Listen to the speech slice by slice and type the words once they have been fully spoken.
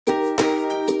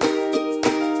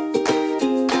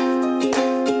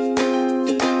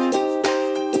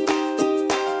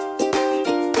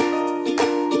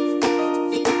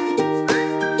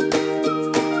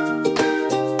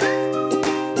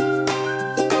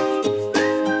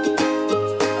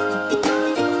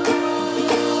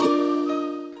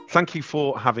Thank you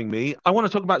for having me. I want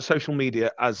to talk about social media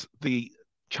as the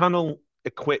channel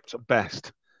equipped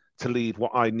best to lead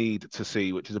what I need to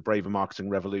see, which is a braver marketing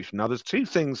revolution. Now, there's two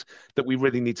things that we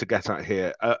really need to get at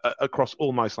here across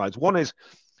all my slides. One is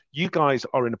you guys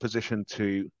are in a position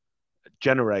to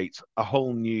generate a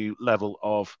whole new level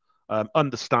of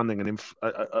understanding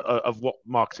of what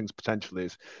marketing's potential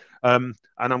is. And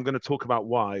I'm going to talk about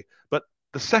why. But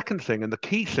the second thing and the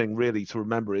key thing really to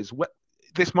remember is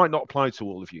this might not apply to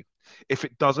all of you. If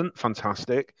it doesn't,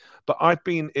 fantastic. But I've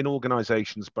been in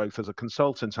organizations both as a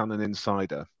consultant and an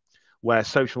insider where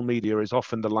social media is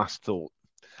often the last thought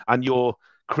and your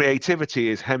creativity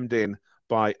is hemmed in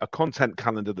by a content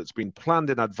calendar that's been planned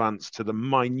in advance to the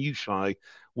minutiae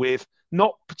with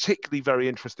not particularly very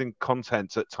interesting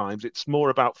content at times. It's more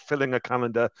about filling a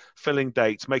calendar, filling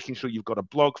dates, making sure you've got a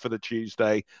blog for the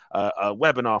Tuesday, a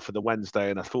webinar for the Wednesday,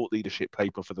 and a thought leadership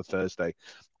paper for the Thursday.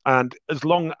 And as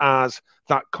long as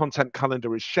that content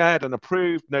calendar is shared and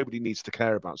approved, nobody needs to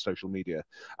care about social media.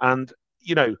 And,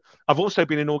 you know, I've also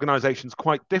been in organizations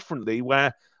quite differently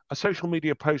where a social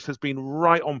media post has been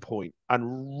right on point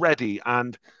and ready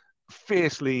and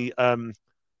fiercely, on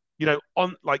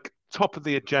like top of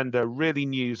the agenda, really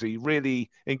newsy, really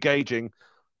engaging,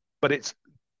 but it's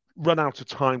run out of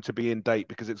time to be in date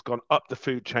because it's gone up the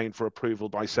food chain for approval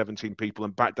by 17 people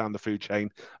and back down the food chain.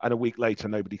 And a week later,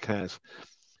 nobody cares.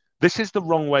 This is the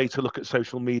wrong way to look at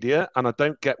social media. And I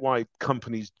don't get why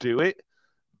companies do it,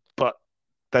 but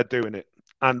they're doing it.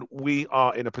 And we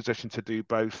are in a position to do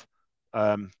both.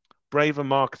 Braver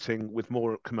marketing with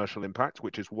more commercial impact,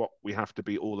 which is what we have to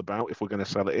be all about if we're going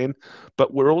to sell it in.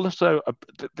 But we're also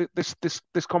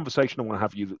this conversation I want to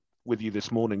have with you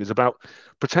this morning is about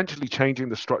potentially changing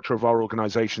the structure of our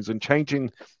organizations and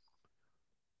changing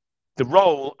the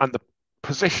role and the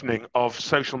positioning of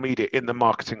social media in the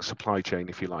marketing supply chain,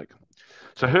 if you like.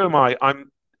 So who am I?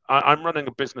 I'm running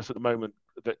a business at the moment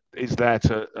that is there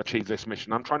to achieve this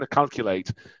mission. I'm trying to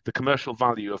calculate the commercial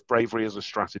value of bravery as a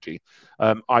strategy.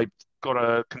 I've got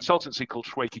a consultancy called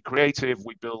Choueke Creative.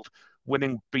 We build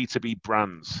winning B2B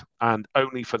brands, and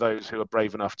only for those who are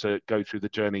brave enough to go through the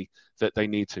journey that they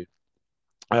need to.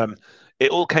 It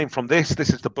all came from this. This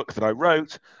is the book that I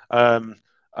wrote.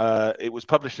 It was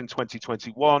published in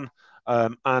 2021,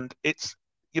 and it's,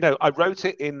 I wrote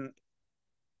it in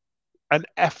an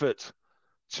effort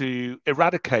to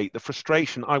eradicate the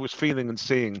frustration I was feeling and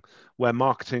seeing where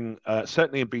marketing,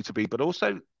 certainly in B2B, but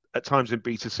also at times in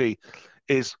B2C,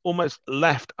 is almost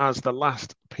left as the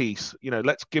last piece.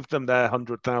 Let's give them their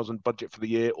 100,000 budget for the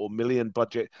year or million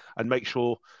budget and make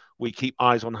sure we keep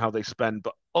eyes on how they spend.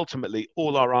 But ultimately,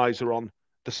 all our eyes are on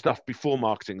the stuff before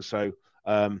marketing. So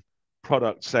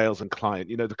product, sales, and client,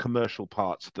 the commercial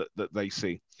parts that they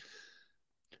see.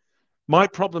 My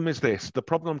problem is this. The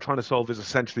problem I'm trying to solve is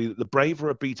essentially that the braver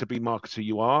a B2B marketer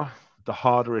you are, the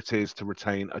harder it is to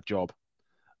retain a job.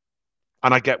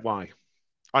 And I get why.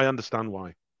 I understand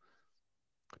why.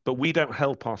 But we don't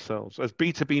help ourselves. As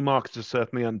B2B marketers,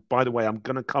 certainly, and by the way, I'm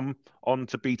going to come on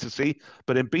to B2C,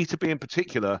 but in B2B in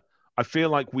particular, I feel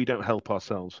like we don't help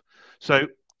ourselves. So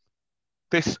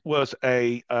this was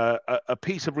a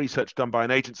piece of research done by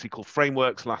an agency called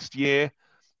Frameworks last year.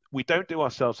 We don't do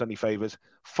ourselves any favors.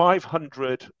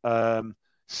 500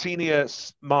 senior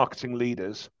marketing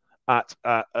leaders at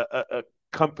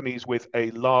companies with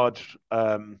a large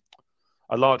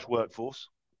workforce.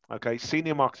 Okay,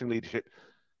 senior marketing leadership.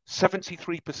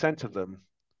 73% of them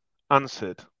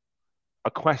answered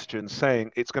a question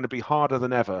saying it's going to be harder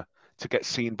than ever to get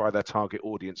seen by their target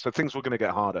audience. So things were going to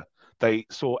get harder. They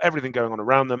saw everything going on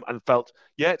around them and felt,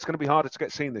 yeah, it's going to be harder to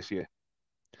get seen this year.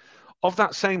 Of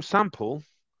that same sample,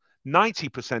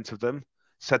 90% of them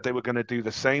said they were going to do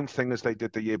the same thing as they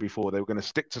did the year before. They were going to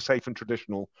stick to safe and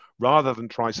traditional rather than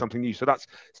try something new. So that's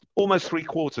almost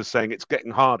 3/4 saying it's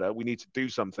getting harder. We need to do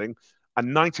something.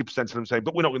 And 90% of them saying,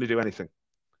 but we're not going to do anything,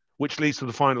 which leads to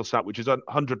the final stat, which is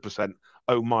 100%.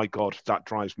 Oh my God, that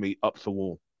drives me up the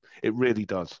wall. It really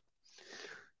does.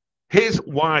 Here's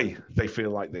why they feel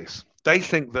like this. They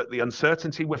think that the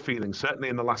uncertainty we're feeling, certainly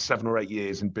in the last 7 or 8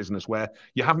 years in business, where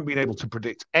you haven't been able to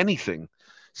predict anything,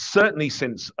 certainly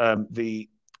since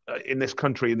in this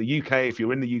country, in the UK, if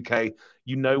you're in the UK,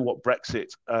 you know what Brexit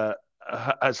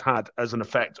has had as an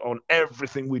effect on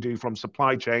everything we do, from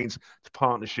supply chains to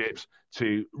partnerships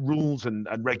to rules and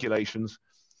regulations.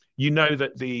 You know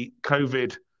that the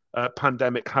COVID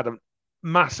pandemic had a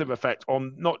massive effect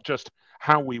on not just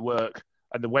how we work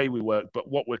and the way we work, but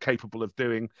what we're capable of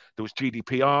doing. There was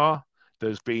GDPR.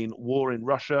 There's been war in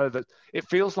Russia. That it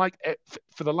feels like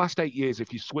for the last 8 years,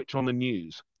 if you switch on the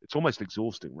news, it's almost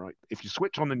exhausting, right? If you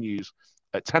switch on the news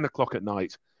at 10 o'clock at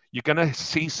night, you're going to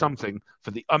see something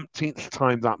for the umpteenth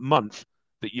time that month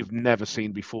that you've never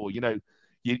seen before. Your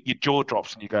jaw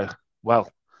drops and you go,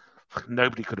 well,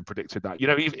 nobody could have predicted that.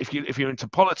 If you're into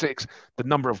politics, the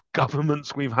number of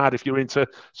governments we've had. If you're into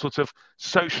sort of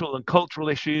social and cultural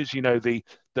issues, the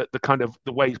kind of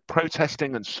the ways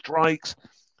protesting and strikes,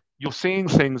 you're seeing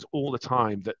things all the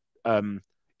time that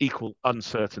equal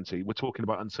uncertainty. We're talking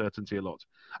about uncertainty a lot,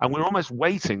 and we're almost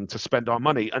waiting to spend our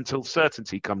money until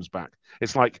certainty comes back.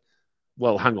 It's like,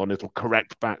 well, hang on, it'll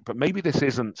correct back, but maybe this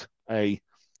isn't a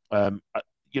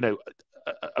you know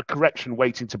a correction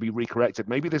waiting to be recorrected.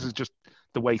 Maybe this is just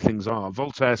the way things are.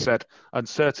 Voltaire said,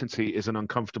 "Uncertainty is an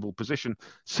uncomfortable position.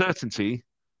 Certainty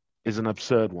is an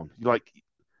absurd one." Like,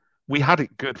 we had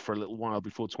it good for a little while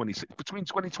before between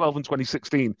 2012 and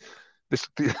 2016.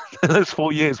 Those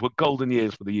 4 years were golden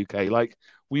years for the UK. Like,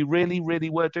 we really, really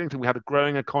were doing things. We had a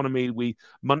growing economy.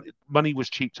 Money was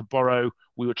cheap to borrow.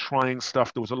 We were trying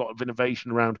stuff. There was a lot of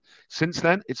innovation around. Since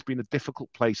then, it's been a difficult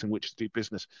place in which to do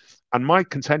business. And my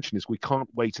contention is we can't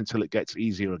wait until it gets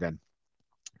easier again.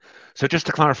 So just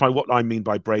to clarify what I mean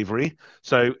by bravery.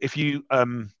 So if you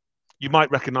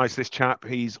might recognize this chap.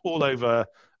 He's all over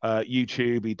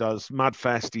YouTube. He does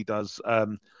Madfest. He does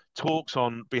talks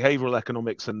on behavioral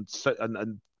economics and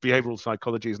behavioral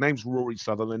psychology. His name's Rory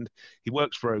Sutherland. He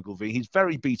works for Ogilvy. He's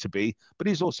very B2B, but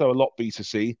he's also a lot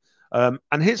B2C.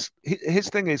 And his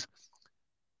thing is,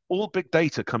 all big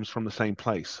data comes from the same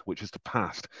place, which is the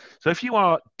past. So if you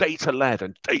are data-led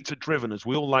and data-driven, as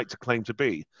we all like to claim to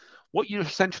be, what you're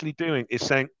essentially doing is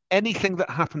saying anything that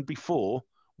happened before,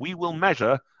 we will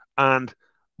measure and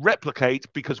replicate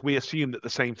because we assume that the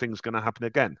same thing's going to happen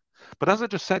again. But as I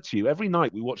just said to you, every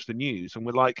night we watch the news and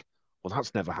we're like, well,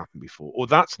 that's never happened before, or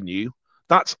that's new,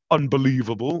 that's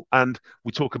unbelievable. And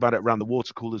we talk about it around the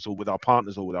water coolers or with our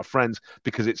partners or with our friends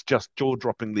because it's just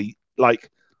jaw-droppingly like,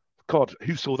 God,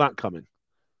 who saw that coming?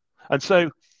 And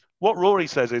so what Rory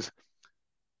says is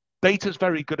data's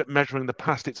very good at measuring the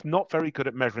past. It's not very good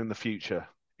at measuring the future.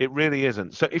 It really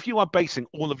isn't. So if you are basing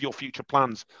all of your future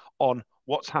plans on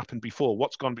what's happened before,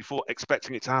 what's gone before,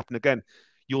 expecting it to happen again,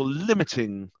 you're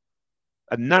limiting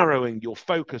and narrowing your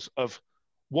focus of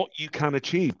what you can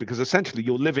achieve, because essentially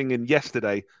you're living in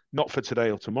yesterday, not for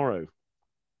today or tomorrow.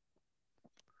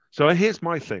 So here's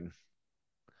my thing.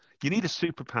 You need a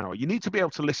superpower. You need to be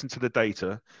able to listen to the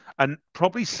data, and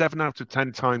probably 7 out of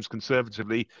 10 times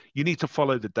conservatively, you need to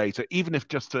follow the data, even if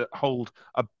just to hold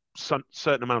a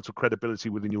certain amount of credibility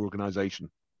within your organization.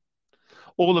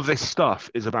 All of this stuff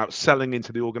is about selling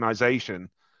into the organization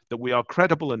that we are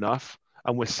credible enough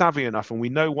and we're savvy enough and we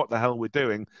know what the hell we're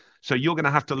doing. So you're going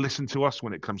to have to listen to us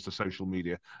when it comes to social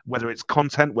media, whether it's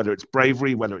content, whether it's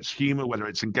bravery, whether it's humor, whether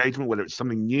it's engagement, whether it's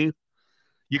something new.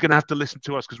 You're going to have to listen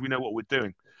to us because we know what we're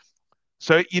doing.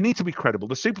 So you need to be credible.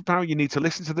 The superpower, you need to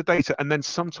listen to the data and then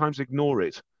sometimes ignore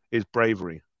it, is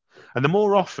bravery. And the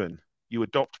more often you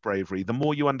adopt bravery, the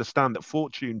more you understand that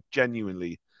fortune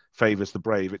genuinely favors the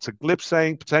brave. It's a glib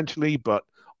saying potentially, but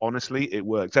honestly, it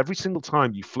works. Every single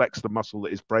time you flex the muscle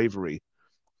that is bravery,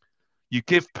 you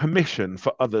give permission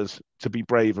for others to be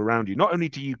brave around you. Not only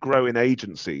do you grow in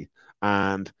agency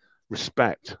and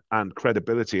respect and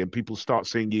credibility, and people start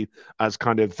seeing you as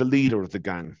kind of the leader of the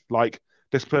gang, like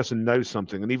this person knows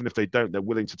something, and even if they don't, they're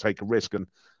willing to take a risk. And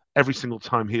every single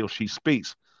time he or she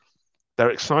speaks, they're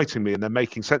exciting me and they're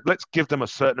making sense. Let's give them a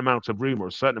certain amount of room or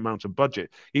a certain amount of budget.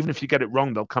 Even if you get it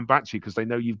wrong, they'll come back to you because they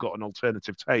know you've got an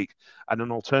alternative take. And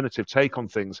an alternative take on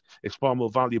things is far more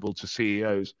valuable to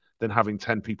CEOs than having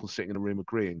 10 people sitting in a room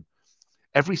agreeing.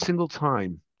 Every single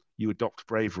time you adopt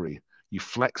bravery, you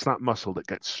flex that muscle that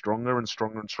gets stronger and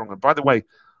stronger and stronger. By the way,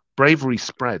 bravery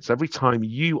spreads. Every time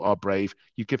you are brave,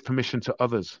 you give permission to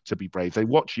others to be brave. They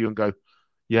watch you and go,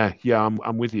 yeah,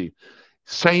 I'm with you.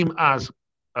 Same as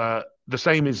the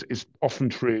same is often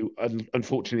true, and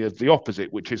unfortunately, as the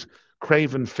opposite, which is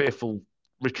craven, fearful,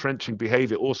 retrenching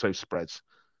behavior also spreads.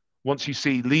 Once you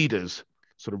see leaders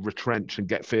sort of retrench and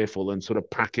get fearful and sort of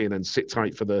pack in and sit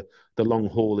tight for the long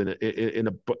haul in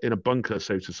a bunker,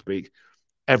 so to speak,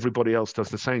 everybody else does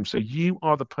the same. So you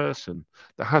are the person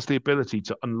that has the ability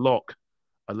to unlock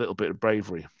a little bit of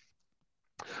bravery.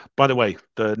 By the way,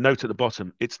 the note at the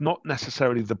bottom, it's not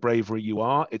necessarily the bravery you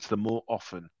are, it's the more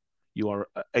often you are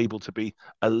able to be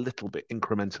a little bit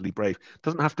incrementally brave. It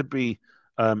doesn't have to be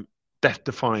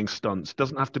death-defying stunts. It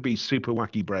doesn't have to be super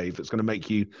wacky brave that's going to make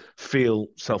you feel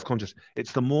self-conscious.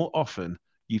 It's the more often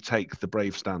you take the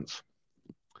brave stance.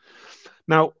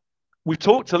 Now, we've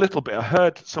talked a little bit. I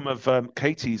heard some of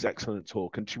Katie's excellent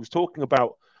talk, and she was talking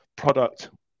about product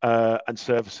and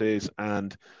services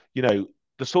and, the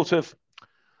sort of,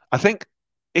 I think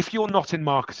if you're not in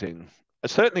marketing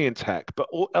certainly in tech, but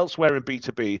elsewhere in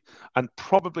B2B, and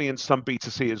probably in some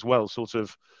B2C as well, sort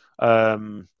of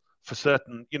for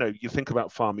certain, you think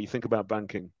about pharma, you think about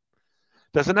banking.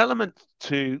 There's an element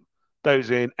to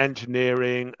those in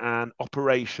engineering and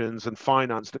operations and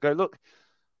finance that go, look,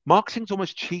 marketing's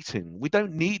almost cheating. We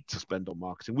don't need to spend on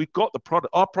marketing. We've got the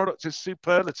product. Our product is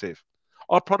superlative.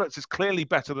 Our product is clearly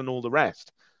better than all the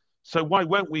rest. So why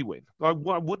won't we win? Why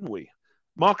wouldn't we?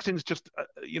 Marketing's just,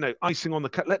 icing on the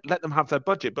cake. Let them have their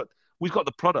budget, but we've got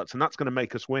the product, and that's going to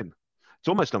make us win. It's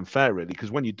almost unfair, really,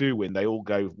 because when you do win, they all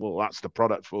go, well, that's the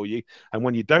product for you. And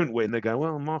when you don't win, they go,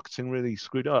 well, marketing really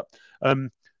screwed up.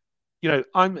 I'm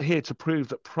here to prove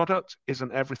that product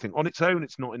isn't everything. On its own,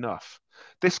 it's not enough.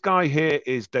 This guy here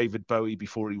is David Bowie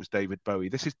before he was David Bowie.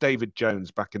 This is David Jones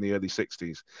back in the early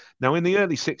 60s. Now, in the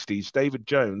early 60s, David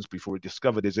Jones, before he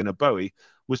discovered his inner Bowie,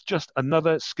 was just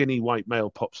another skinny white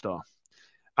male pop star.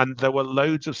 And there were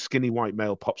loads of skinny white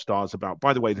male pop stars about.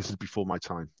 By the way, this is before my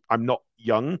time. I'm not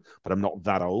young, but I'm not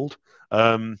that old.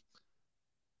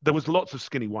 There was lots of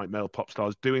skinny white male pop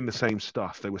stars doing the same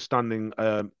stuff. They were standing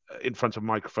in front of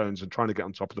microphones and trying to get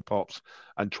on top of the pops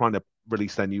and trying to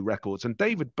release their new records. And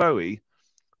David Bowie,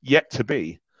 yet to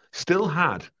be, still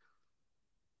had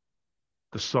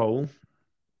the soul,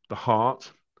 the heart,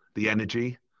 the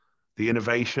energy, the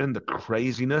innovation, the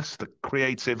craziness, the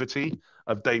creativity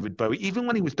of David Bowie. Even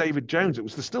when he was David Jones, it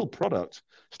was the still product,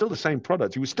 still the same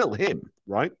product. He was still him,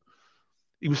 right?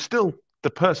 He was still the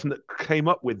person that came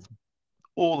up with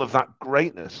all of that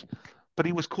greatness, but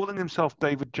he was calling himself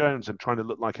David Jones and trying to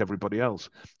look like everybody else.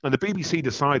 And the BBC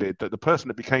decided that the person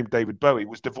that became David Bowie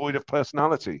was devoid of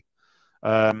personality.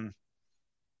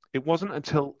 It wasn't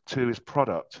until to his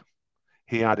product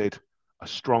he added a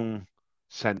strong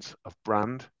sense of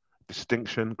brand,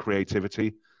 distinction,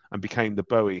 creativity, and became the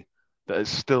Bowie that is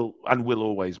still and will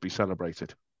always be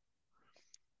celebrated.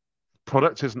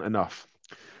 Product isn't enough.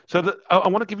 So I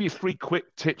want to give you 3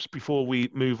 quick tips before we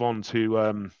move on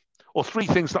to, or 3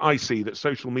 things that I see that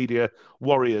social media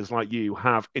warriors like you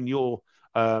have in your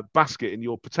basket, in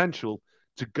your potential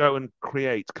to go and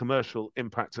create commercial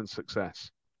impact and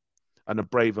success and a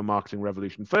braver marketing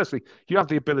revolution. Firstly, you have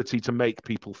the ability to make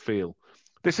people feel.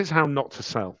 This is how not to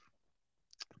sell.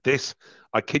 This,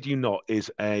 I kid you not, is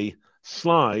a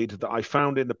slide that I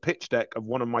found in the pitch deck of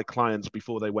one of my clients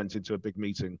before they went into a big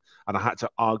meeting, and I had to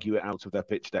argue it out of their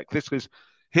pitch deck.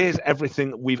 Here's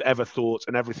everything we've ever thought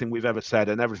and everything we've ever said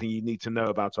and everything you need to know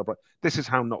about our product. This is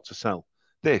how not to sell.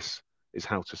 This is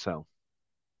how to sell.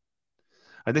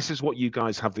 And this is what you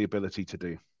guys have the ability to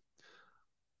do.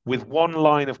 With one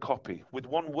line of copy, with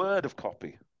one word of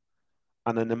copy,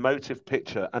 and an emotive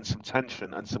picture and some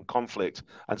tension and some conflict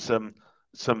and some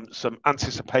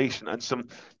anticipation and some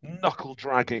knuckle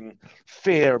dragging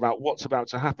fear about what's about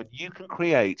to happen, you can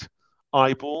create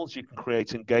eyeballs, you can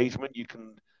create engagement,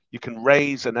 you can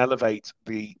raise and elevate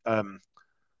the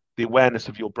awareness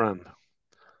of your brand.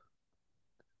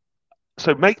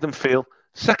 So make them feel.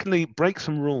 Secondly, break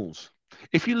some rules.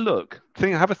 If you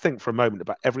have a think for a moment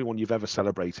about everyone you've ever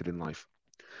celebrated in life.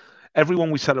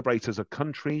 Everyone we celebrate as a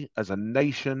country, as a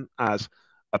nation, as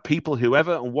a people,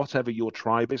 whoever and whatever your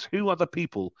tribe is, who are the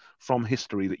people from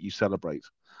history that you celebrate?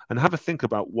 And have a think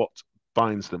about what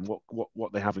binds them,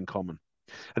 what they have in common.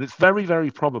 And it's very,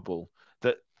 very probable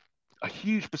that a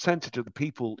huge percentage of the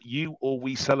people you or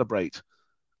we celebrate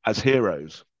as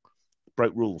heroes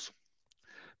broke rules.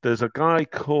 There's a guy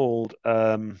called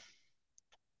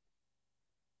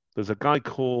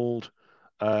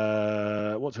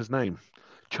what's his name?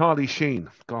 Charlie Sheen.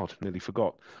 God, nearly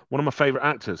forgot. One of my favorite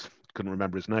actors. Couldn't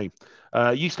remember his name.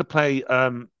 Used to play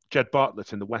Jed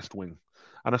Bartlett in The West Wing.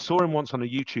 And I saw him once on a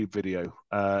YouTube video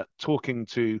talking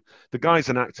to the guy's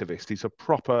an activist. He's a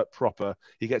proper,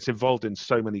 he gets involved in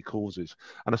so many causes.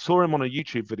 And I saw him on a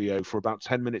YouTube video for about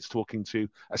 10 minutes talking to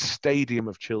a stadium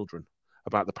of children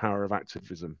about the power of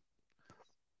activism.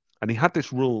 And he had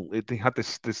this rule, he had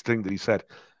this thing that he said,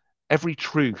 every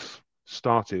truth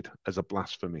started as a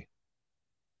blasphemy.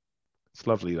 It's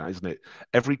lovely, that, isn't it?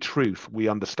 Every truth we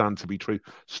understand to be true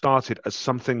started as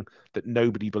something that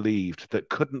nobody believed, that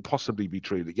couldn't possibly be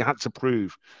true, that you had to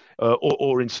prove.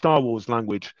 Or in Star Wars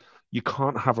language, you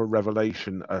can't have a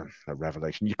revelation.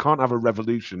 You can't have a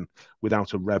revolution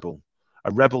without a rebel.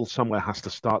 A rebel somewhere has to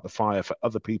start the fire for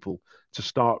other people to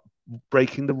start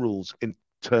breaking the rules in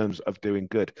terms of doing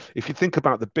good. If you think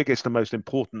about the biggest and most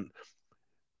important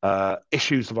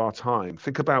issues of our time,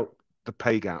 think about the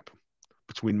pay gap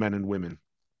between men and women,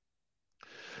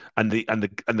 and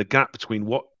the gap between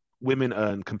what women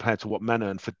earn compared to what men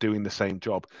earn for doing the same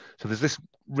job. So there's this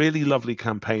really lovely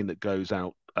campaign that goes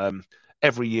out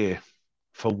every year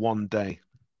for one day,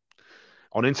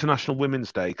 On International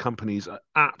Women's Day, companies are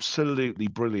absolutely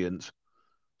brilliant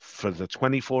for the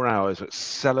 24 hours at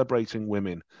celebrating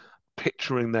women,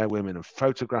 picturing their women and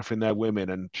photographing their women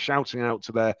and shouting out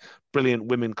to their brilliant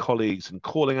women colleagues and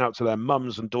calling out to their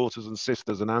mums and daughters and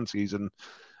sisters and aunties, and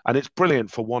it's brilliant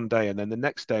for one day, and then the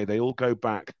next day they all go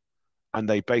back and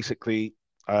they basically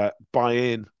buy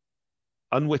in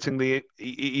unwittingly,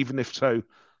 even if so,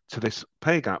 to this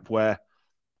pay gap where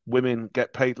women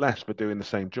get paid less for doing the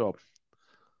same job.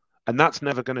 And that's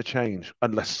never going to change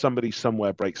unless somebody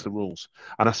somewhere breaks the rules.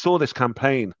 And I saw this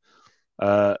campaign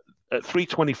at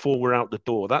 3:24. We're out the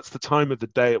door. That's the time of the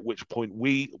day at which point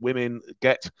we women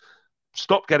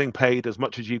stop getting paid as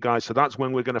much as you guys. So that's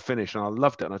when we're going to finish. And I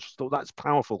loved it. And I just thought that's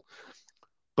powerful.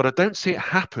 But I don't see it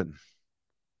happen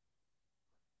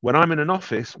when I'm in an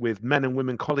office with men and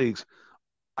women colleagues.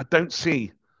 I don't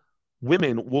see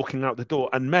women walking out the door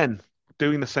and men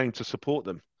doing the same to support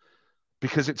them,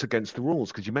 because it's against the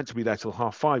rules, because you're meant to be there till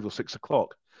 5:30 or 6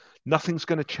 o'clock. Nothing's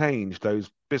going to change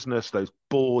those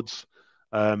boards,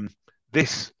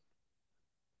 this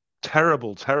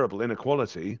terrible, terrible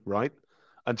inequality, right?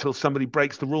 Until somebody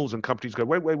breaks the rules and companies go,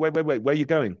 wait, where are you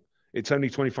going? It's only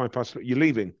 25 past, you're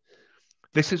leaving.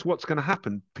 This is what's going to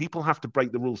happen. People have to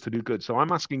break the rules to do good. So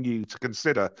I'm asking you to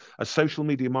consider, as social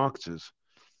media marketers,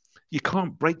 you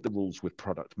can't break the rules with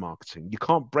product marketing. You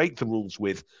can't break the rules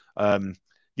with,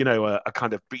 a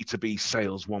kind of B2B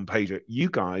sales one pager. You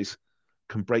guys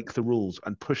can break the rules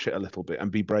and push it a little bit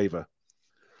and be braver.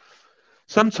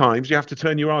 Sometimes you have to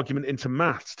turn your argument into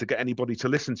maths to get anybody to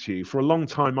listen to you. For a long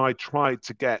time, I tried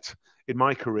to get, in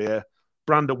my career,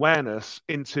 brand awareness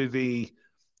into the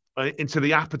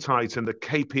appetite and the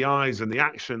KPIs and the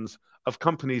actions of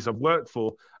companies I've worked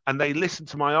for, and they listened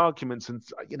to my arguments, and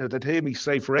they'd hear me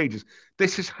say for ages,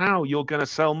 this is how you're going to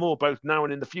sell more both now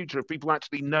and in the future if people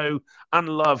actually know and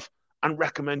love and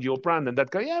recommend your brand. And they'd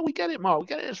go, yeah, we get it, Mark, we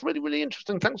get it, it's really, really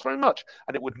interesting, thanks very much.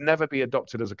 And it would never be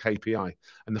adopted as a KPI.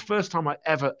 And the first time I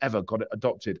ever got it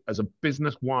adopted as a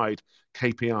business-wide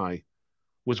KPI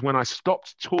was when I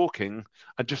stopped talking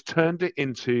and just turned it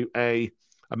into a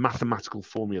mathematical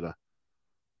formula.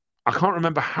 I can't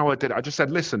remember how I did it. I just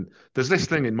said, listen, there's this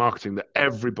thing in marketing that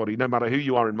everybody, no matter who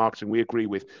you are in marketing, we agree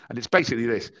with. And it's basically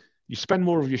this: you spend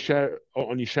more of your share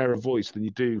on your share of voice than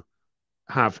you do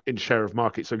have in share of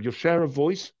market. So your share of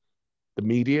voice, the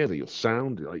media, your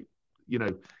sound,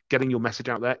 getting your message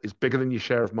out there is bigger than your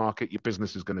share of market, your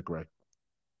business is going to grow.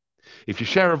 If your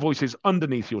share of voice is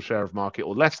underneath your share of market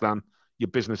or less than, your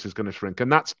business is going to shrink.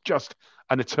 And that's just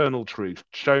an eternal truth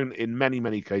shown in many,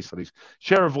 many case studies.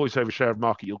 Share of voice over share of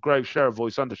market, you'll grow. Share of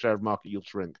voice under share of market, you'll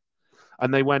shrink.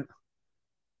 And they went,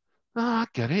 I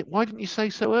get it. Why didn't you say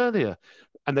so earlier?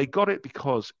 And they got it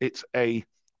because it's a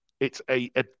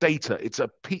data,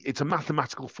 it's a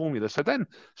mathematical formula. So then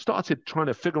started trying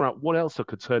to figure out what else I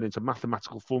could turn into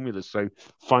mathematical formulas so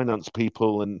finance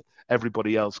people and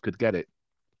everybody else could get it.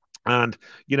 And,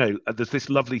 there's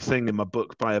this lovely thing in my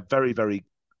book by a very, very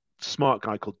smart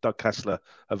guy called Doug Kessler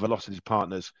of Velocity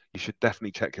Partners. You should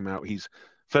definitely check him out. He's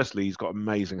got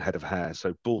amazing head of hair.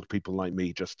 So bald people like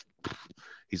me,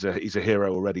 he's a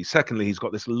hero already. Secondly, he's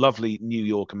got this lovely New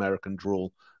York American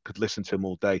drawl. Could listen to him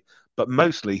all day. But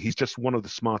mostly, he's just one of the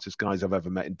smartest guys I've ever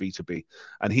met in B2B.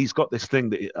 And he's got this thing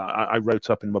that I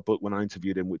wrote up in my book when I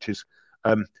interviewed him, which is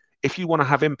if you want to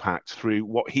have impact through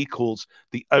what he calls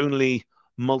the only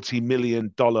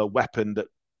multi-million-dollar weapon that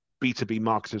B2B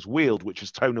marketers wield, which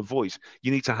is tone of voice, you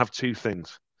need to have two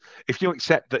things. If you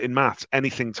accept that in maths,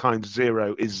 anything times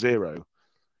zero is zero,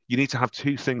 you need to have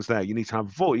two things there. You need to have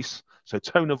voice, so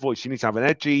tone of voice. You need to have an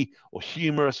edgy or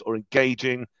humorous or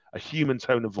engaging, a human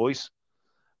tone of voice,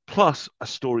 plus a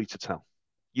story to tell.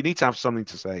 You need to have something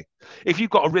to say. If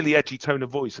you've got a really edgy tone of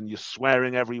voice and you're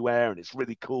swearing everywhere and it's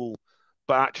really cool,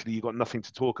 but actually you've got nothing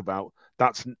to talk about,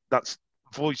 that's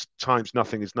voice times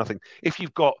nothing is nothing. If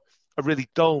you've got a really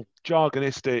dull,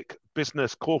 jargonistic,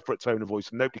 business, corporate tone of voice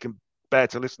and nobody can bear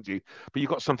to listen to you, but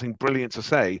you've got something brilliant to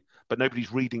say, but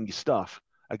nobody's reading your stuff,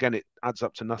 again, it adds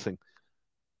up to nothing.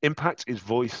 Impact is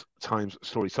voice times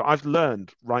story. So I've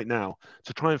learned right now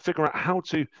to try and figure out how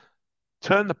to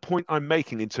turn the point I'm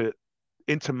making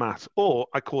into math, or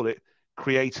I call it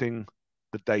creating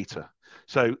the data.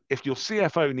 So if your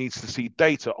CFO needs to see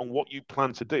data on what you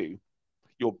plan to do,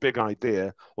 your big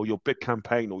idea or your big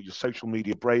campaign or your social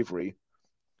media bravery,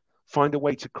 find a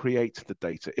way to create the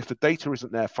data. If the data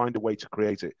isn't there, find a way to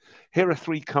create it. Here are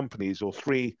three companies or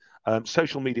three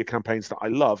social media campaigns that I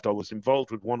loved. I was involved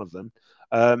with one of them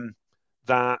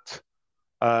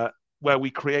where we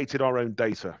created our own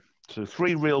data. So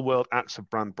 3 real world acts of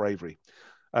brand bravery.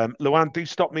 Luan, do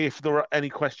stop me if there are any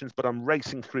questions, but I'm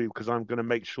racing through because I'm going to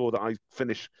make sure that I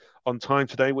finish on time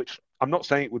today, which I'm not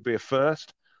saying it would be a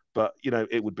first, but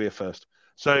it would be a first.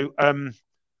 So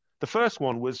the first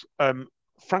one was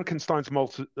Frankenstein's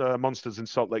Monsters in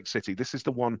Salt Lake City. This is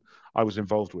the one I was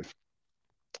involved with.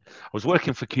 I was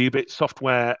working for Qubit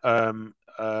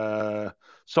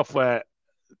software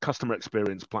customer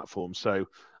experience platform. So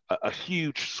a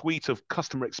huge suite of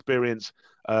customer experience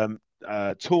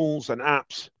tools and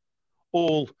apps,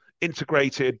 all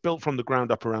integrated, built from the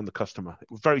ground up around the customer. It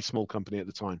was a very small company at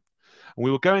the time. And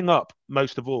we were going up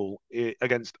most of all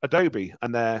against Adobe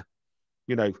and their,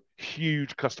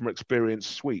 huge customer experience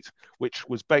suite, which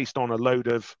was based on a load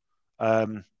of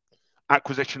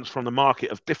acquisitions from the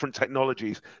market of different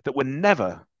technologies that were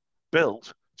never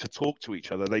built to talk to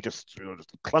each other. They just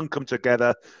clunk them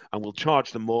together and we'll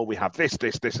charge them more. We have this,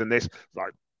 and this,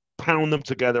 like pound them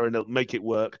together and it'll make it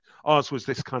work. Ours was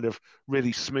this kind of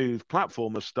really smooth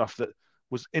platform of stuff that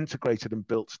was integrated and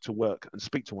built to work and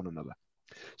speak to one another.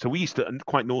 So we used to,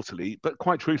 quite naughtily, but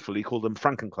quite truthfully, call them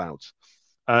Frankenclouds.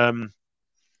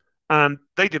 And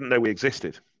they didn't know we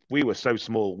existed. We were so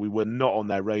small, we were not on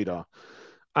their radar.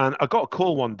 And I got a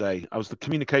call one day. I was the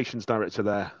communications director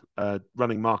there,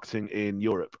 running marketing in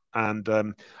Europe. And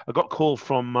I got a call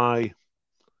from my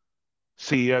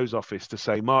CEO's office to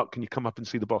say, Mark, can you come up and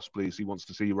see the boss, please? He wants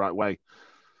to see you right away.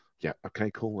 Yeah,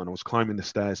 okay, cool. And I was climbing the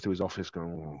stairs to his office going,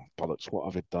 oh, bollocks, what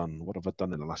have I done? What have I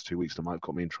done in the last 2 weeks that might have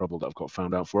got me in trouble that I've got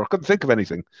found out for? I couldn't think of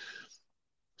anything.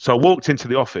 So I walked into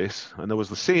the office and there was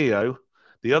the CEO,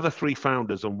 the other 3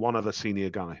 founders, and one other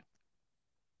senior guy.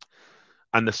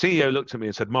 And the CEO looked at me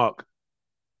and said, Mark,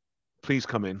 please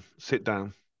come in, sit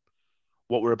down.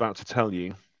 What we're about to tell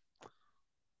you,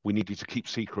 we need you to keep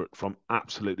secret from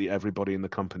absolutely everybody in the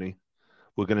company.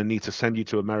 We're going to need to send you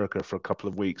to America for a couple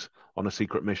of weeks on a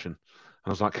secret mission. And I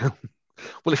was like,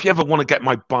 well, if you ever want to get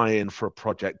my buy-in for a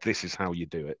project, this is how you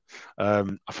do it.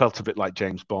 I felt a bit like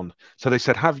James Bond. So they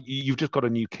said, you've just got a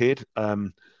new kid.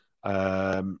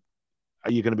 Are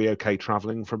you going to be okay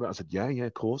traveling for a bit? I said, yeah,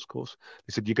 of course.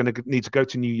 They said, you're going to need to go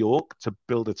to New York to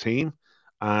build a team,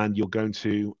 and you're going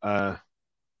to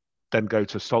then go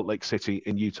to Salt Lake City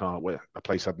in Utah, where a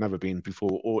place I'd never been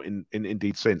before or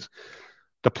indeed since.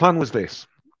 The plan was this.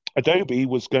 Adobe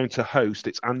was going to host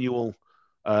its annual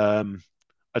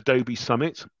Adobe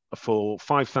Summit for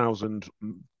 5,000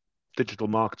 digital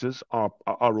marketers, our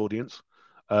audience,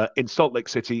 in Salt Lake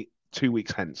City 2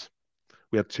 weeks hence.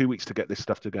 We had 2 weeks to get this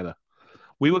stuff together.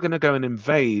 We were going to go and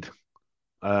invade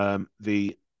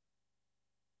the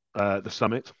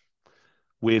summit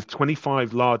with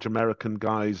 25 large American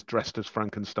guys dressed as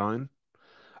Frankenstein.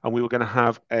 And we were going to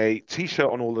have a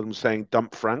T-shirt on all of them saying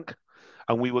Dump Frank.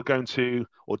 And we were going to,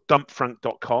 or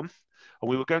dumpfrank.com. And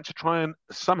we were going to try and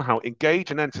somehow engage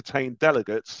and entertain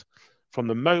delegates from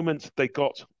the moment they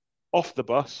got off the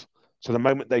bus to the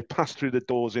moment they passed through the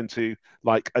doors into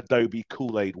like Adobe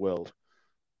Kool-Aid world,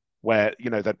 where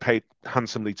they'd paid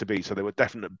handsomely to be, so they were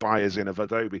definite buyers in of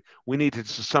Adobe. We needed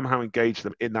to somehow engage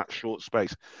them in that short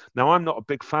space. Now, I'm not a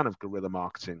big fan of guerrilla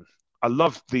marketing. I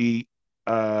love the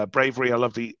bravery, I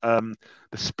love the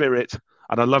spirit,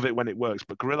 and I love it when it works.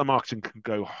 But guerrilla marketing can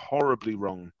go horribly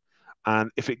wrong,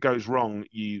 and if it goes wrong,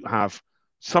 you have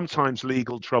sometimes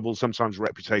legal trouble, sometimes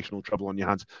reputational trouble on your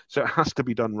hands. So it has to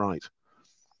be done right.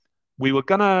 We were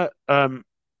gonna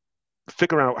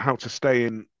figure out how to stay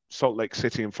in Salt Lake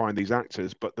City and find these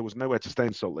actors, but there was nowhere to stay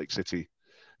in Salt Lake City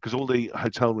because all the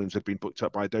hotel rooms had been booked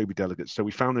up by Adobe delegates. So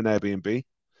we found an Airbnb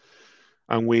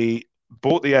and we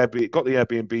got the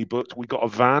Airbnb booked. We got a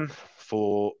van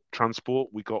for transport.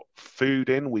 We got food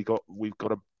in. We've got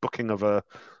a booking of an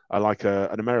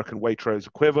American Waitrose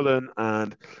equivalent,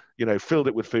 and filled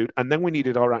it with food. And then we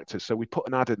needed our actors, so we put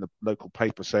an ad in the local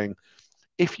paper saying,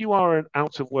 if you are an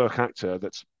out of work actor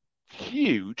that's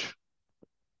huge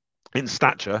in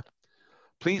stature,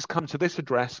 please come to this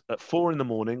address at 4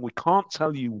 a.m. We can't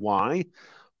tell you why,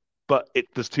 but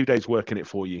there's 2 days work in it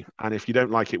for you. And if you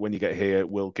don't like it when you get here,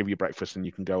 we'll give you breakfast and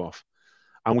you can go off.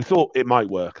 And we thought it might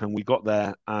work. And we got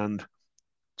there and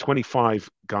 25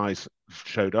 guys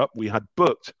showed up. We had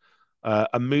booked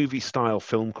a movie style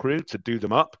film crew to do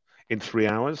them up in 3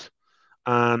 hours.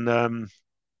 And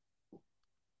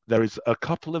there is a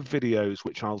couple of videos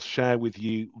which I'll share with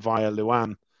you via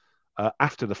Luan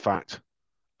after the fact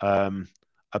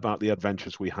about the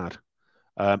adventures we had.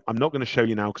 I'm not going to show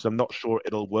you now because I'm not sure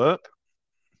it'll work.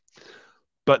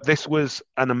 But this was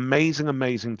an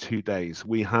amazing 2 days.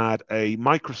 We had a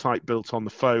microsite built on the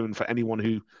phone for anyone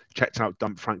who checked out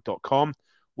dumpfrank.com.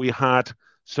 We had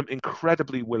some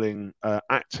incredibly willing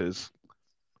actors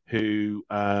who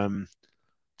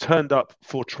turned up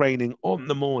for training on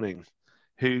the morning,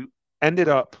 who ended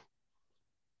up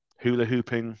hula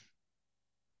hooping,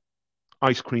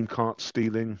 ice cream cart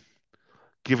stealing,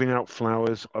 giving out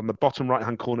flowers. On the bottom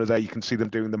right-hand corner there, you can see them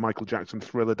doing the Michael Jackson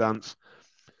Thriller dance.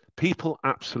 People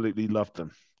absolutely loved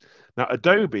them. Now,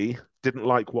 Adobe didn't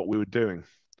like what we were doing.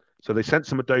 So they sent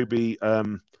some Adobe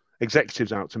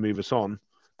executives out to move us on.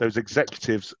 Those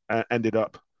executives ended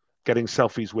up getting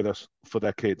selfies with us for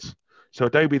their kids. So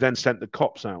Adobe then sent the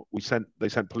cops out. They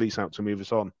sent police out to move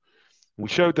us on. We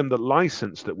showed them the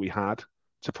license that we had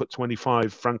to put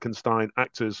 25 Frankenstein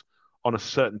actors on a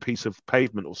certain piece of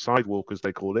pavement or sidewalk, as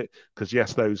they call it, because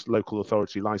yes, those local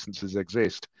authority licenses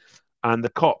exist. And the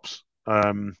cops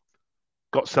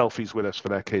got selfies with us for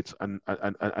their kids and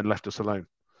left us alone.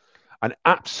 And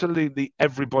absolutely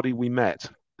everybody we met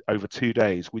over 2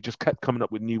 days, we just kept coming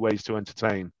up with new ways to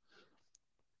entertain,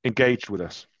 engaged with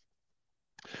us.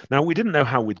 Now, we didn't know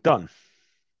how we'd done.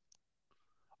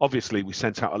 Obviously, we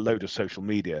sent out a load of social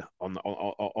media on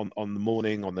the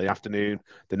morning, on the afternoon,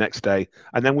 the next day,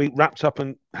 and then we wrapped up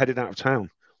and headed out of town.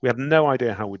 We had no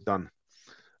idea how we'd done.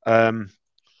 But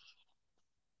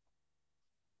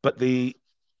the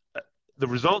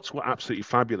results were absolutely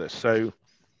fabulous. So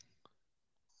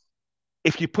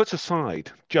if you put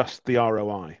aside just the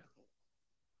ROI,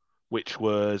 which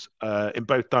was in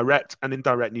both direct and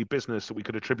indirect new business that we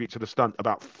could attribute to the stunt,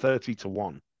 about 30 to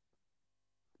 1,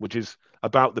 which is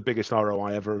about the biggest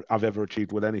ROI I've ever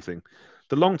achieved with anything.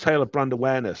 The long tail of brand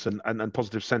awareness and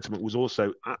positive sentiment was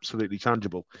also absolutely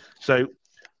tangible. So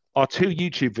our 2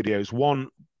 YouTube videos, one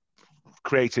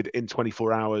created in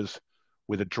 24 hours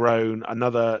with a drone,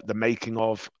 another the making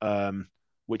of,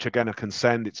 which again I can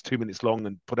send. It's 2 minutes long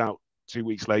and put out 2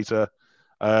 weeks later.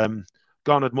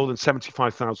 Garnered more than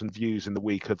 75,000 views in the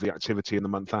week of the activity in the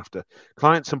month after.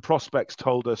 Clients and prospects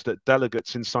told us that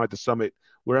delegates inside the summit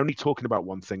were only talking about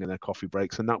one thing in their coffee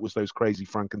breaks, and that was those crazy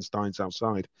Frankensteins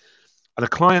outside. And a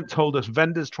client told us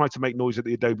vendors try to make noise at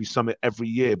the Adobe Summit every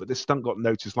year, but this stunt got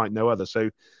noticed like no other.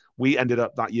 So we ended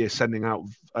up that year sending out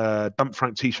Dump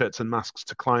Frank t-shirts and masks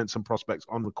to clients and prospects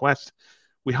on request.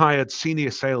 We hired senior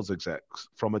sales execs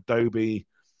from Adobe.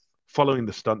 Following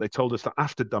the stunt, they told us that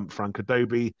after Dump Frank,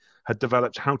 Adobe had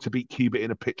developed how to beat Qubit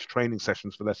in a pitch training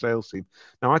sessions for their sales team.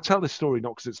 Now, I tell this story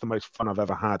not because it's the most fun I've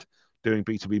ever had doing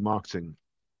B2B marketing.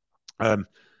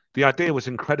 The idea was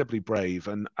incredibly brave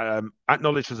and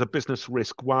acknowledged as a business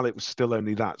risk while it was still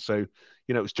only that. So,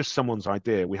 it was just someone's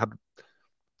idea. We had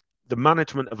the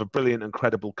management of a brilliant and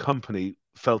credible company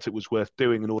felt it was worth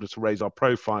doing in order to raise our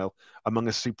profile among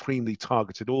a supremely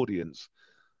targeted audience.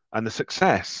 And the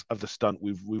success of the stunt,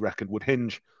 we reckoned, would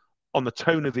hinge on the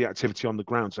tone of the activity on the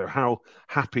ground. So how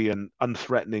happy and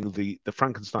unthreatening the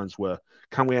Frankensteins were.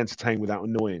 Can we entertain without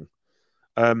annoying?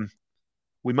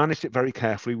 We managed it very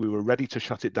carefully. We were ready to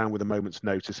shut it down with a moment's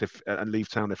notice and leave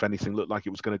town if anything looked like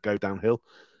it was going to go downhill.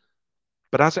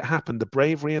 But as it happened, the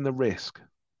bravery and the risk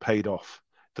paid off.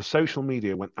 The social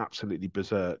media went absolutely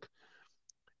berserk.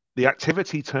 The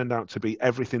activity turned out to be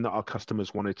everything that our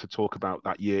customers wanted to talk about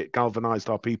that year. It galvanized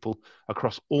our people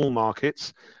across all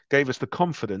markets, gave us the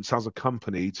confidence as a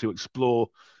company to explore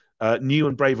new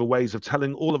and braver ways of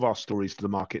telling all of our stories to the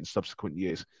market in subsequent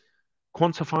years.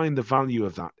 Quantifying the value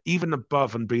of that, even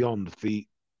above and beyond the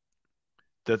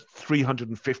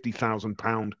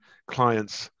 £350,000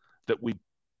 clients that we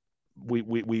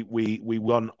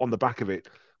won on the back of it,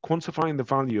 quantifying the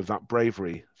value of that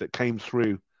bravery that came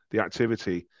through the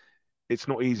activity. It's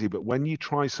not easy, but when you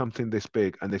try something this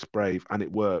big and this brave and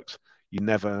it works, you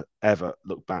never, ever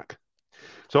look back.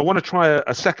 So I want to try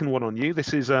a second one on you.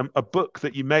 This is a book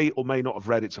that you may or may not have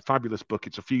read. It's a fabulous book.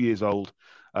 It's a few years old.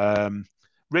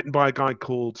 Written by a guy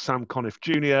called Sam Conniff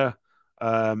Jr.,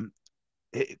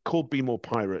 called Be More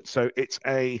Pirate. So it's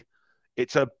a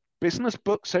business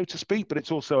book, so to speak, but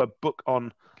it's also a book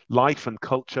on life and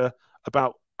culture,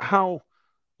 about how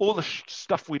all the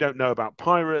stuff we don't know about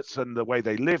pirates and the way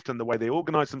they lived and the way they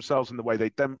organized themselves and the way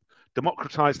they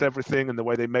democratized everything and the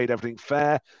way they made everything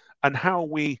fair, and how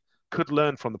we could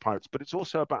learn from the pirates. But it's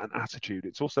also about an attitude.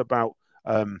 It's also about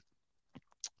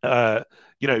the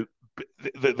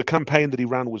campaign that he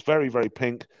ran was very, very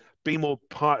pink. Be more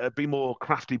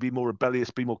crafty, be more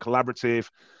rebellious, be more collaborative.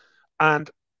 And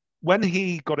when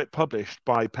he got it published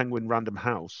by Penguin Random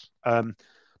House,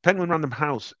 Penguin Random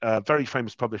House, a very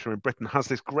famous publisher in Britain, has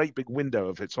this great big window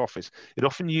of its office. It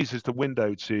often uses the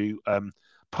window to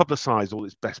publicize all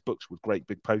its best books with great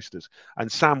big posters.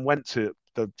 And Sam went to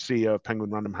the CEO of Penguin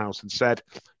Random House and said,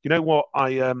 "You know what?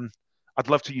 I'd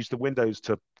love to use the windows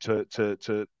to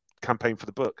campaign for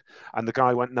the book." And the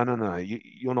guy went, no,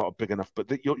 you're not big enough,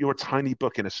 but you're a tiny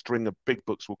book in a string of big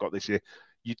books we've got this year.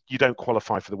 you don't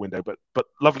qualify for the window. But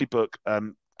lovely book.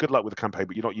 Good luck with the campaign,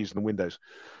 but you're not using the windows.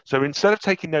 So instead of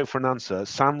taking no for an answer,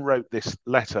 Sam wrote this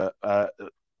letter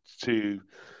to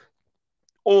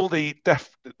all the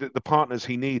partners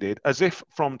he needed, as if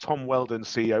from Tom Weldon,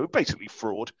 CEO, basically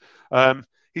fraud.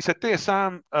 He said, "Dear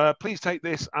Sam, please take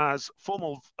this as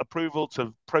formal approval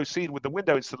to proceed with the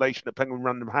window installation at Penguin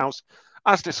Random House,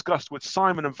 as discussed with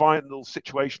Simon and Vinyl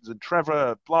Situations and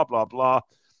Trevor, blah, blah, blah.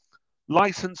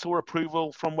 License or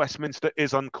approval from Westminster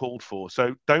is uncalled for.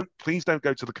 So please don't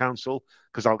go to the council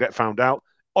because I'll get found out.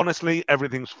 Honestly,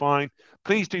 everything's fine.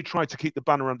 Please do try to keep the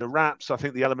banner under wraps. I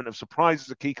think the element of surprise is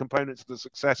a key component to the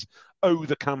success of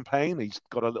the campaign." He's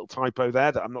got a little typo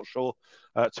there that I'm not sure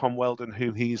Tom Weldon,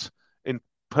 who he's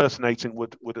impersonating,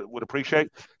 would appreciate.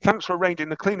 "Thanks for arranging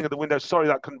the cleaning of the windows. Sorry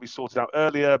that couldn't be sorted out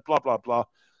earlier, blah, blah, blah.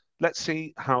 Let's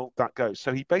see how that goes."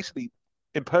 So he basically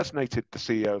impersonated the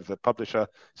CEO of the publisher,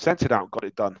 sent it out, got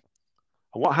it done.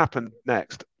 And what happened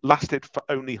next lasted for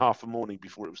only half a morning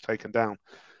before it was taken down.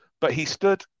 But he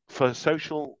stood for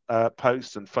social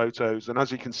posts and photos. And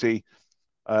as you can see,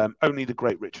 only the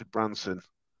great Richard Branson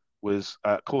was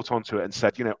caught onto it and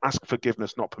said, ask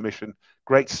forgiveness, not permission.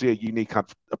 Great to see a unique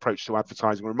approach to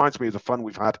advertising. Reminds me of the fun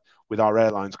we've had with our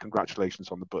airlines.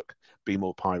 Congratulations on the book, Be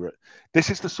More Pirate. This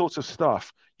is the sort of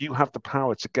stuff you have the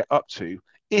power to get up to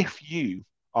if you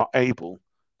are able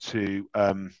to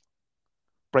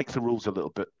break the rules a little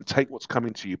bit and take what's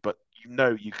coming to you, but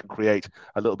you can create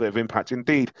a little bit of impact.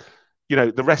 Indeed,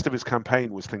 the rest of his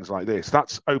campaign was things like this.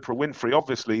 That's Oprah Winfrey,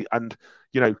 obviously, and,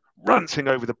 ranting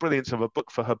over the brilliance of a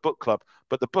book for her book club.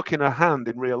 But the book in her hand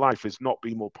in real life is not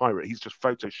Be More Pirate. He's just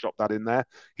photoshopped that in there.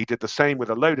 He did the same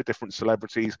with a load of different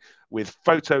celebrities with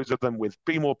photos of them with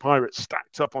Be More Pirate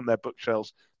stacked up on their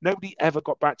bookshelves. Nobody ever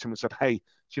got back to him and said, "Hey, do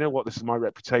you know what? This is my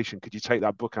reputation. Could you take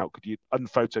that book out? Could you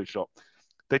unphotoshop?"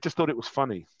 They just thought it was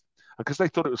funny. And because they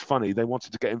thought it was funny, they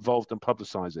wanted to get involved and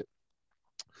publicize it.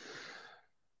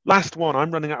 Last one,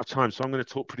 I'm running out of time, so I'm going to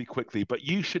talk pretty quickly, but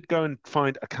you should go and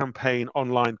find a campaign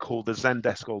online called the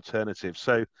Zendesk Alternative.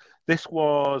 So this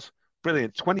was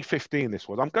brilliant. 2015, this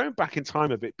was. I'm going back in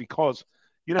time a bit because,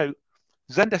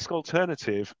 Zendesk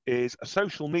Alternative is a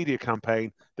social media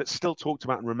campaign that's still talked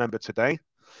about and remembered today.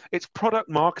 Its product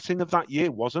marketing of that year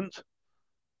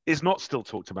is not still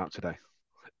talked about today.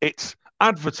 It's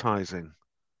advertising.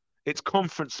 Its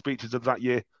conference speeches of that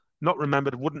year, not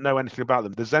remembered, wouldn't know anything about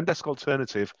them. The Zendesk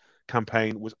Alternative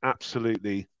campaign was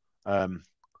absolutely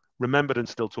remembered and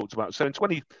still talked about. So in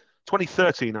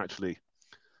 2013, actually,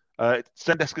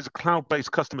 Zendesk is a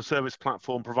cloud-based customer service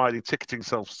platform providing ticketing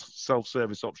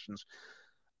self-service options.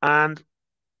 And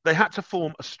they had to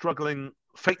form a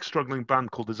fake struggling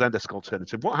band called the Zendesk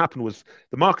Alternative. What happened was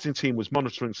the marketing team was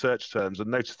monitoring search terms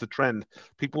and noticed the trend.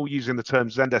 People were using the term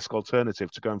Zendesk Alternative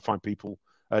to go and find people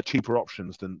cheaper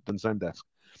options than Zendesk.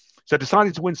 So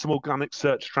deciding to win some organic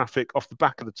search traffic off the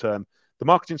back of the term, the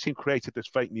marketing team created this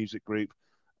fake music group.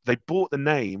 They bought the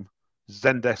name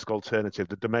Zendesk Alternative,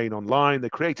 the domain online. They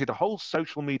created a whole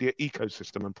social media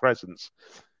ecosystem and presence.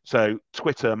 So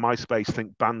Twitter, MySpace,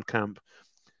 think Bandcamp.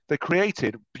 They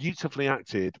created beautifully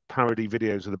acted parody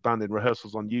videos of the band in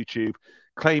rehearsals on YouTube,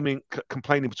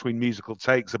 complaining between musical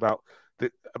takes about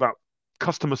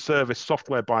customer service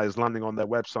software buyers landing on their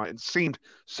website, and seemed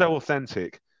so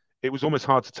authentic, it was almost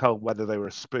hard to tell whether they were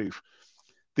a spoof.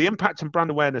 The impact and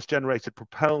brand awareness generated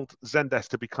propelled Zendesk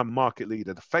to become market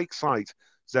leader. The fake site,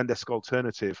 Zendesk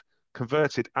Alternative,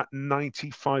 converted at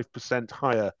 95%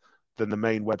 higher than the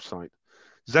main website.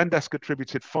 Zendesk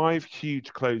attributed 5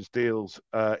 huge closed deals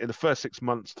in the first 6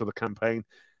 months to the campaign,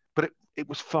 but it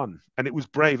was fun and it was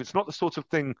brave. It's not the sort of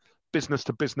thing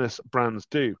business-to-business brands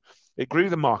do. It grew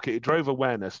the market, it drove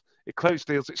awareness, it closed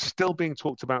deals. It's still being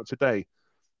talked about today.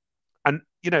 And,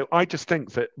 I just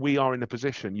think that we are in a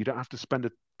position, you don't have to spend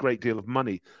a great deal of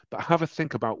money, but have a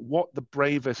think about what the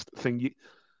bravest thing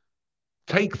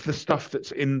take the stuff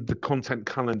that's in the content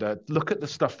calendar, look at the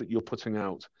stuff that you're putting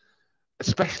out,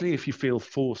 especially if you feel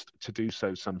forced to do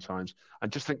so sometimes,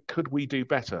 and just think, could we do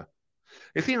better?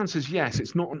 If the answer is yes,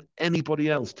 it's not on anybody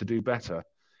else to do better.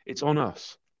 It's on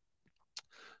us.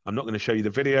 I'm not going to show you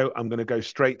the video. I'm going to go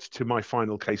straight to my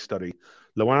final case study.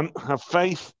 Loan, have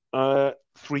faith.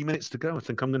 3 minutes to go. I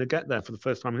think I'm going to get there for the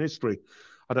first time in history.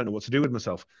 I don't know what to do with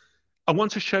myself. I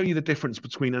want to show you the difference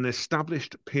between an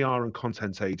established PR and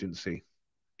content agency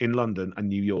in London and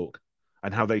New York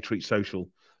and how they treat social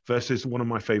versus one of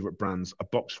my favorite brands, a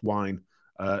boxed wine,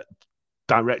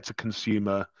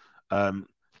 direct-to-consumer,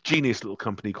 genius little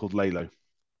company called Lalo.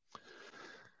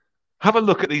 Have a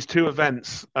look at these two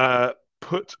events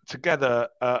put together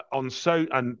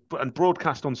and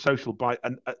broadcast on social by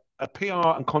a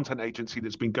PR and content agency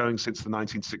that's been going since the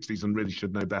 1960s and really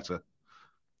should know better.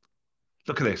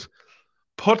 Look at this.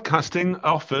 Podcasting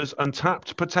offers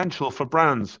untapped potential for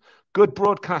brands. Good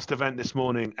broadcast event this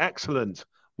morning. Excellent.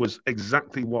 Was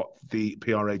exactly what the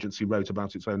PR agency wrote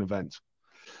about its own event.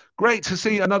 Great to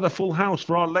see another full house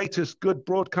for our latest Good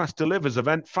Broadcast Delivers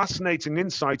event. Fascinating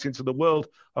insight into the world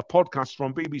of podcasts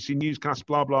from BBC Newscast,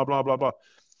 blah, blah, blah, blah, blah.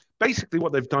 Basically,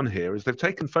 what they've done here is they've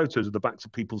taken photos of the backs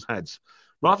of people's heads.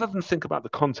 Rather than think about the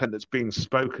content that's being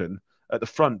spoken at the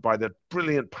front by the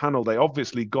brilliant panel they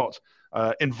obviously got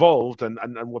involved and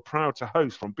were proud to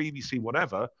host from BBC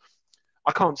whatever,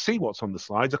 I can't see what's on the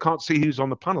slides. I can't see who's on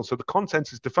the panel. So the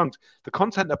content is defunct. The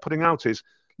content they're putting out is,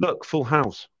 look, full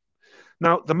house.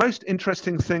 Now, the most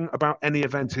interesting thing about any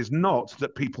event is not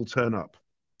that people turn up.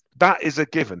 That is a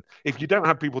given. If you don't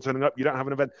have people turning up, you don't have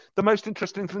an event. The most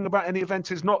interesting thing about any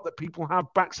event is not that people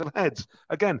have backs of heads.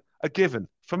 Again, a given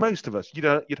for most of us,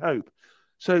 you'd hope.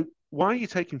 So why are you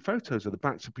taking photos of the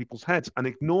backs of people's heads and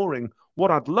ignoring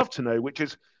what I'd love to know, which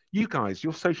is you guys,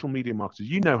 you're social media marketers,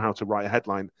 you know how to write a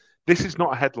headline. This is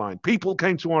not a headline. People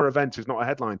came to our event is not a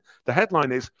headline. The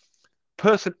headline is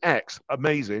person X,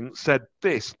 amazing, said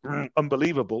this,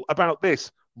 unbelievable, about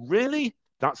this. Really?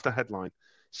 That's the headline.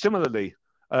 Similarly,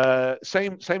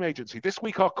 same agency. This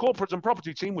week, our corporate and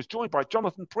property team was joined by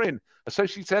Jonathan Prynne,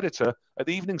 associate editor at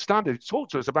the Evening Standard, who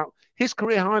talked to us about his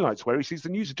career highlights, where he sees the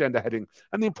news agenda heading,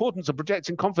 and the importance of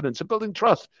projecting confidence and building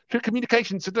trust through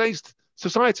communication in today's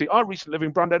society. Our recent Living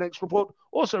Brand NX report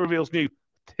also reveals new,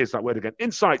 here's that word again,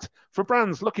 insights for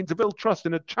brands looking to build trust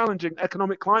in a challenging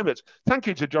economic climate. Thank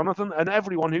you to Jonathan and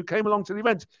everyone who came along to the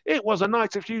event. It was a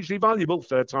night of hugely valuable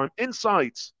third-time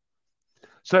insights.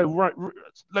 So, right,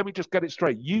 let me just get it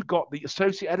straight. You got the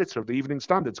associate editor of the Evening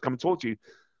Standard to come and talk to you,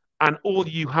 and all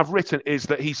you have written is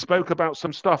that he spoke about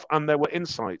some stuff and there were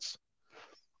insights.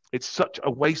 It's such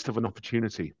a waste of an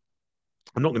opportunity.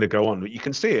 I'm not going to go on, but you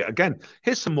can see it. Again,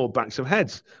 here's some more backs of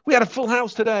heads. We had a full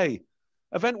house today.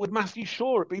 Event with Matthew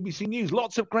Shaw at BBC News.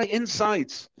 Lots of great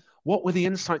insights. What were the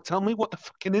insights? Tell me what the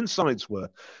fucking insights were.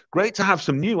 Great to have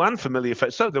some new and familiar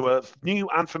faces. So there were new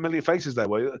and familiar faces there.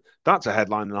 That's a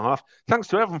headline and a half. Thanks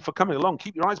to everyone for coming along.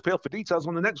 Keep your eyes peeled for details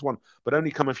on the next one, but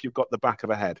only come if you've got the back of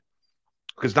a head,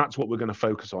 because that's what we're going to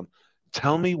focus on.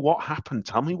 Tell me what happened.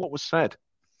 Tell me what was said.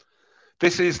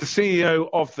 This is the CEO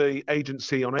of the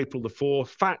agency on April the 4th.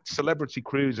 Fact, celebrity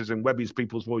cruises in Webby's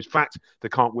People's Voice. Fact, they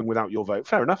can't win without your vote.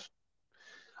 Fair enough.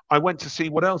 I went to see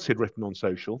what else he'd written on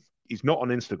social. He's not on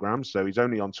Instagram, so he's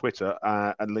only on Twitter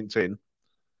and LinkedIn.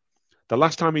 The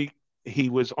last time he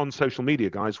was on social media,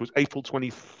 guys, was April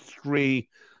 23,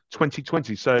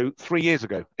 2020. So 3 years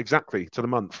ago, exactly to the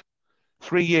month.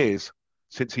 3 years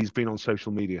since he's been on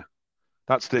social media.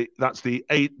 That's the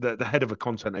head of a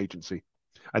content agency.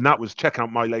 And that was, check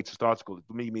out my latest article,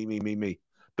 me,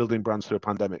 building brands through a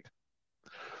pandemic.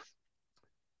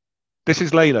 This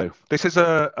is Lalo. This is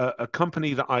a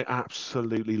company that I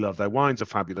absolutely love. Their wines are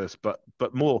fabulous, but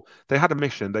more, they had a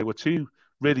mission. They were two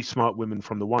really smart women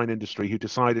from the wine industry who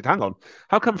decided, hang on,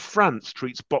 how come France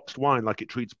treats boxed wine like it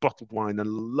treats bottled wine and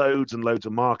loads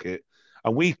of market,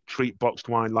 and we treat boxed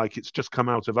wine like it's just come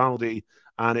out of Aldi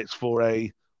and it's for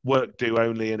a work do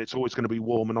only and it's always going to be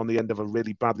warm and on the end of a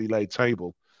really badly laid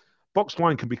table. Boxed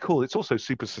wine can be cool. It's also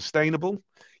super sustainable.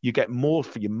 You get more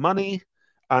for your money.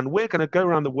 And we're going to go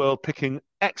around the world picking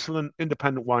excellent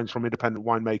independent wines from independent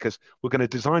winemakers. We're going to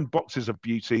design boxes of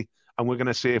beauty, and we're going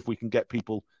to see if we can get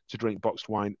people to drink boxed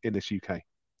wine in this UK.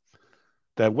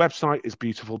 Their website is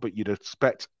beautiful, but you'd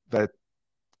expect their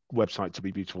website to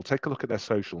be beautiful. Take a look at their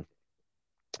social.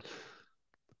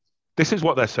 This is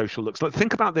what their social looks like.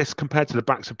 Think about this compared to the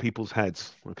backs of people's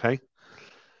heads, okay?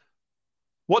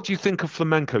 What do you think of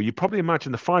flamenco? You probably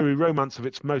imagine the fiery romance of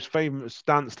its most famous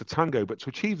dance, the tango, but to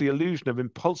achieve the illusion of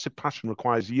impulsive passion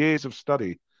requires years of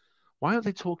study. Why are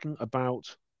they talking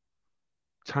about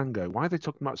tango? Why are they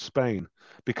talking about Spain?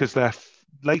 Because their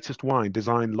latest wine,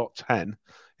 Design Lot 10,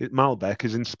 Malbec,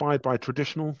 is inspired by a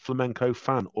traditional flamenco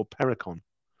fan or pericon.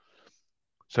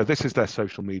 So this is their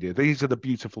social media. These are the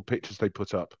beautiful pictures they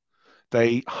put up.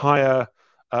 They hire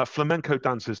flamenco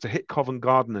dancers to hit Covent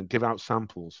Garden and give out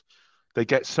samples. They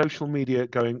get social media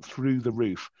going through the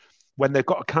roof. When they've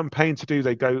got a campaign to do,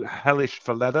 they go hellish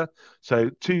for leather. So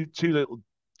two little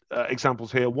examples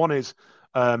here. One is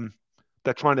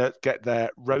they're trying to get their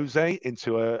rosé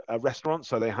into a restaurant.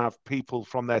 So they have people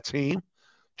from their team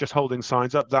just holding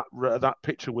signs up. That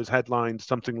picture was headlined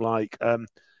something like,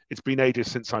 it's been ages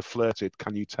since I flirted,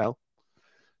 can you tell?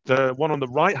 The one on the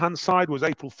right-hand side was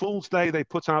April Fool's Day. They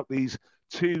put out these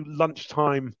two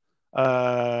lunchtime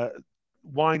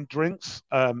wine drinks,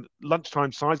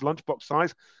 lunchtime size, lunchbox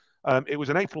size. It was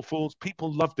an April Fool's.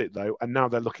 People loved it though, and now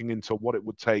they're looking into what it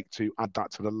would take to add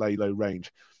that to the Lalo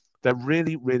range. They're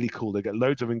really, really cool. They get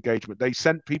loads of engagement. They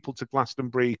sent people to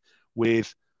Glastonbury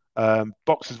with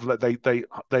boxes that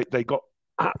they got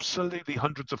absolutely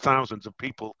hundreds of thousands of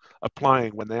people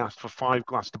applying when they asked for 5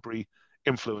 Glastonbury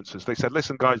influencers. They said,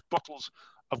 "Listen, guys, bottles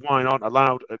of wine aren't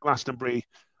allowed at Glastonbury.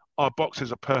 Our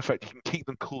boxes are perfect. You can keep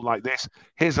them cool like this.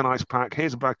 Here's an ice pack.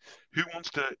 Here's a bag. Who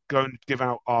wants to go and give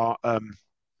out our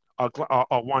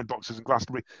wine boxes in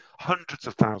Glastonbury?" Hundreds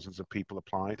of thousands of people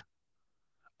applied.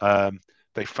 Um,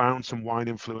 they found some wine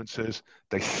influencers.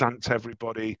 They thanked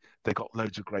everybody. They got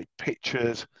loads of great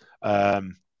pictures.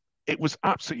 It was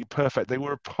absolutely perfect. They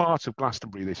were a part of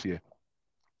Glastonbury this year.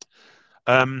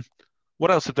 Um,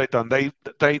 what else have they done? They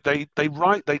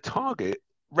target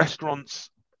restaurants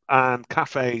and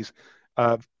cafes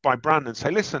by brand and say,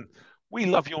 "Listen, we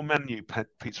love your menu,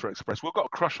 Pizza Express. We've got a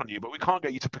crush on you, but we can't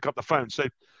get you to pick up the phone. So, do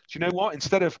you know what?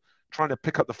 Instead of trying to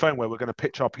pick up the phone where we're going to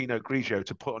pitch our Pinot Grigio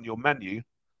to put on your menu,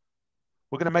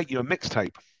 we're going to make you a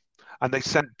mixtape." And they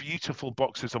sent beautiful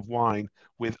boxes of wine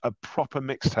with a proper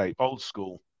mixtape, old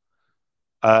school,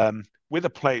 with a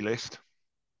playlist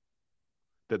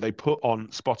that they put on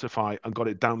Spotify and got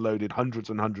it downloaded hundreds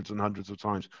and hundreds and hundreds of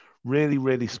times. Really,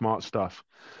 really smart stuff.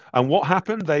 And what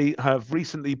happened? They have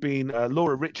recently been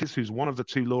Laura Riches, who's one of the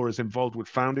 2 Lauras involved with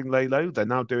founding Lalo. They're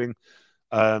now doing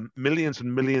millions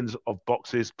and millions of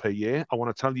boxes per year. I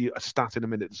want to tell you a stat in a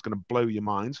minute that's going to blow your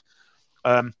minds.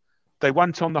 They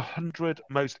went on the 100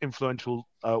 most influential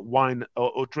wine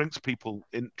or drinks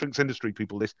industry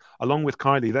people list, along with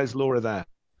Kylie. There's Laura there.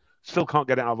 Still can't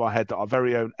get it out of our head that our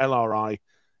very own LRI,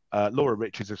 Laura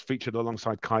Riches, is featured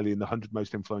alongside Kylie in the 100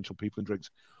 most influential people in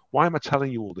drinks. Why am I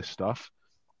telling you all this stuff?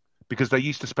 Because they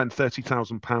used to spend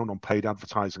 £30,000 on paid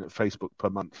advertising at Facebook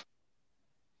per month.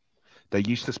 They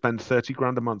used to spend 30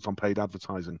 grand a month on paid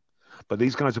advertising. But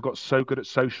these guys have got so good at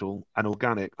social and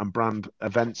organic and brand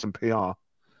events and PR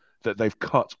that they've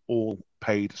cut all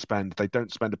paid spend. They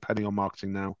don't spend a penny on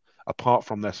marketing now, apart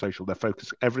from their social. They're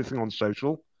focusing everything on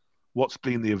social. What's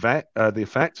been the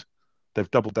effect?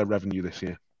 They've doubled their revenue this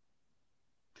year.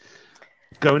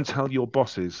 Go and tell your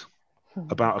bosses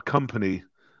about a company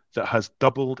that has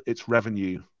doubled its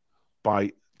revenue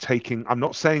by taking. I'm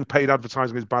not saying paid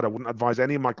advertising is bad. I wouldn't advise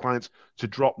any of my clients to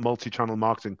drop multi-channel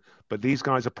marketing, but these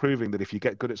guys are proving that if you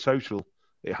get good at social,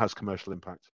 it has commercial impact.